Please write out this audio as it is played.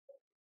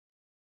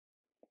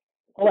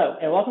Hello,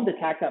 and welcome to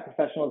TaxAct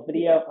Professional's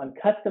video on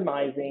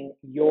customizing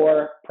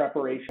your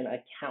preparation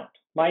account.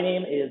 My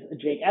name is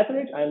Jake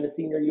Etheridge. I'm the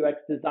Senior UX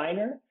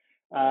Designer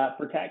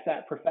for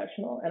TaxAct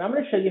Professional, and I'm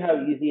going to show you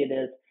how easy it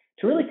is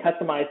to really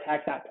customize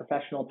TaxAct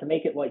Professional to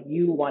make it what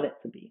you want it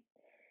to be.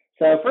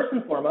 So first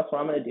and foremost, what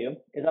I'm going to do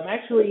is I'm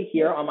actually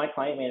here on my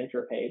Client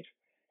Manager page,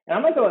 and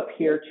I'm going to go up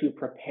here to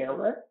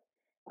Preparer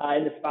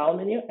in this file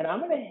menu, and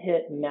I'm going to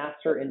hit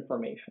Master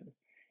Information.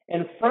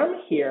 And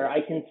from here,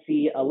 I can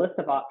see a list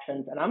of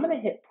options, and I'm going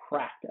to hit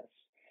Practice.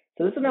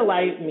 So this is going to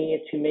allow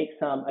me to make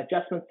some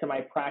adjustments to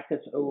my practice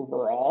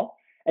overall.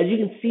 As you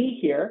can see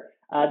here,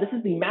 this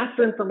is the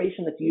master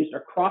information that's used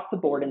across the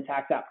board in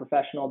TaxAct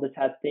Professional. This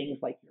has things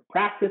like your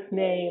practice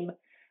name,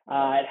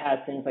 it has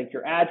things like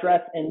your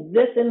address, and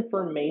this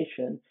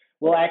information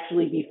will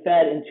actually be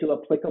fed into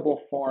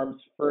applicable forms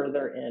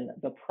further in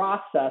the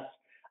process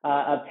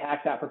of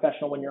TaxAct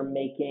Professional when you're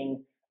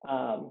making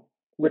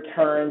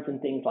returns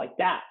and things like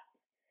that.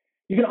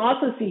 You can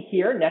also see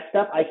here, next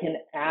up, I can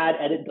add,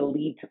 edit,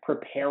 delete to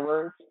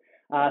preparers.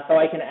 So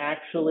I can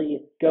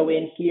actually go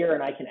in here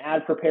and I can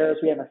add preparers.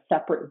 We have a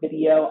separate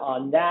video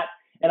on that,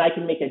 and I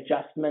can make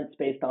adjustments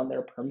based on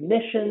their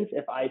permissions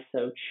if I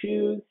so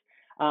choose.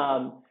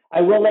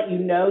 I will let you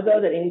know,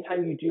 though, that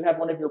anytime you do have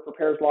one of your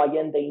preparers log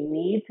in, they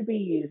need to be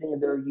using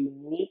their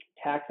unique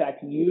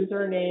TaxAct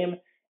username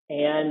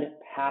and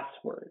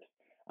password.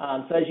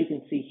 So as you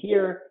can see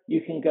here,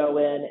 you can go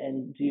in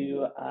and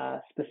do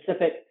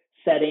specific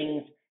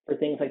settings for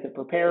things like the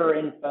preparer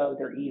info,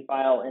 their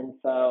e-file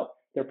info,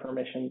 their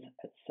permissions,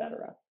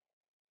 etc.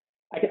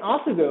 I can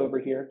also go over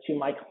here to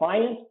my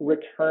client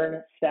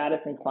return status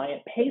and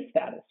client pay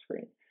status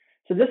screen.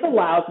 So this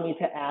allows me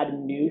to add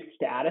new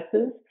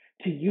statuses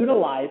to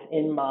utilize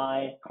in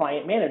my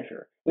client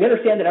manager. We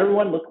understand that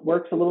everyone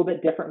works a little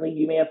bit differently.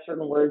 You may have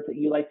certain words that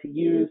you like to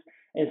use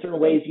and certain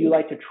ways you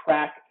like to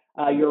track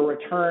your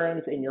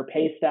returns and your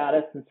pay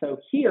status. And so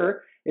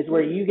here is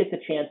where you get the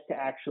chance to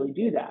actually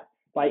do that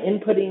by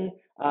inputting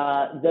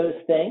those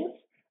things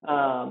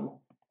and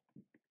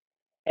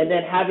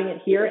then having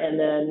it here, and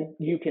then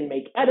you can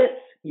make edits,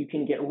 you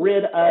can get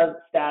rid of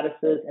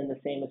statuses, and the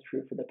same is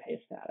true for the pay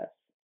status.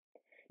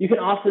 You can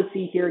also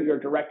see here your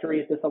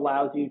directories. This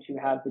allows you to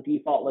have the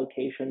default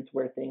locations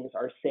where things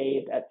are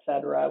saved,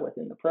 etc.,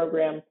 within the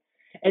program.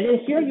 And then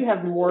here you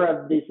have more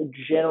of this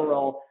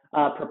general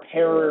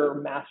preparer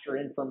master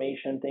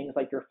information, things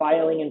like your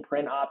filing and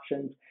print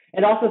options,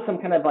 and also some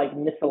kind of like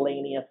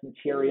miscellaneous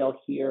material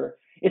here.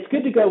 It's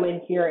good to go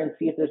in here and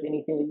see if there's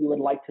anything that you would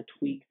like to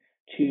tweak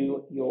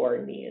to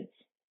your needs.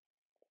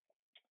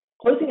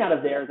 Closing out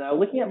of there, though,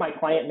 looking at my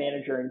client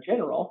manager in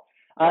general,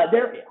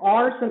 there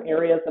are some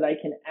areas that I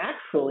can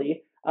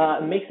actually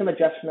make some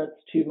adjustments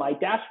to my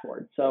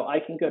dashboard. So I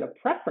can go to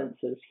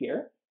Preferences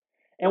here.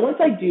 And once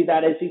I do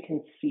that, as you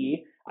can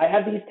see, I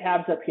have these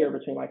tabs up here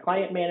between my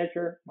client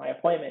manager, my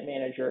appointment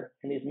manager,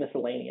 and these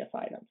miscellaneous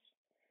items.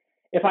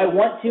 If I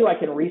want to, I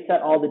can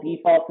reset all the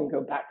defaults and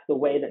go back to the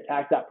way that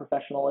TaxAct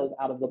Professional is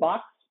out of the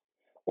box.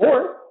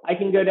 Or I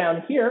can go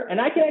down here and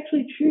I can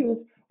actually choose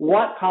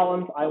what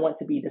columns I want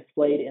to be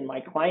displayed in my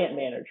client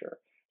manager.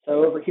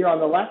 So over here on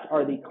the left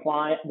are the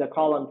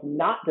columns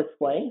not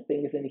displaying,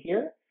 things in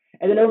here.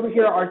 And then over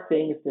here are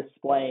things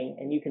displaying.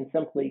 And you can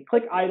simply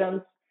click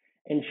items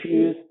and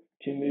choose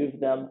to move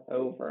them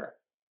over.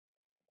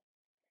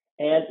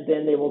 And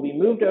then they will be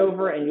moved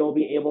over and you'll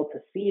be able to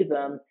see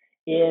them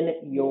in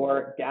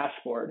your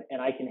dashboard.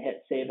 And I can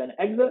hit Save and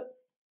Exit,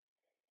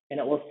 and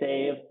it will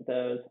save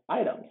those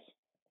items.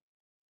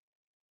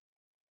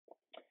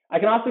 I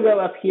can also go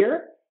up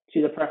here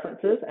to the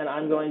Preferences, and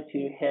I'm going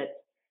to hit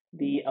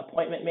the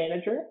Appointment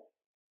Manager.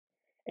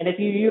 And if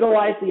you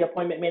utilize the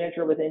Appointment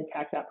Manager within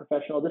TaxAct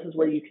Professional, this is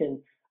where you can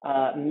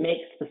make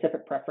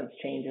specific preference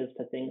changes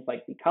to things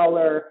like the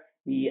color,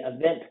 the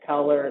event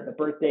color, the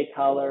birthday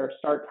color,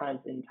 start times,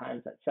 end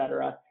times,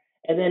 etc.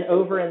 And then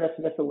over in this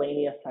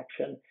miscellaneous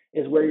section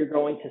is where you're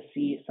going to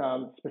see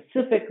some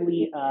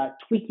specifically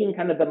tweaking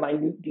kind of the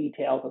minute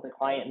details of the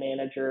client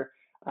manager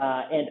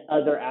and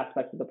other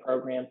aspects of the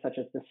program, such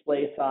as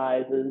display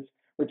sizes,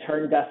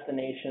 return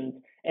destinations,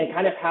 and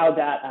kind of how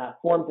that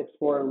Forms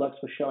Explorer looks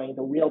with showing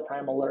the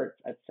real-time alerts,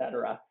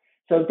 etc.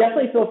 So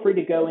definitely feel free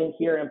to go in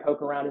here and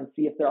poke around and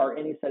see if there are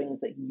any settings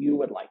that you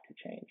would like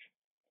to change.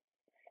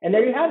 And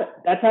there you have it.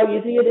 That's how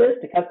easy it is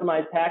to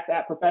customize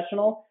TaxAct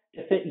Professional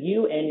to fit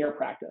you and your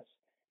practice.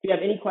 If you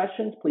have any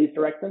questions, please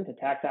direct them to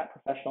TaxAct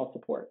Professional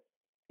Support.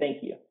 Thank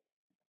you.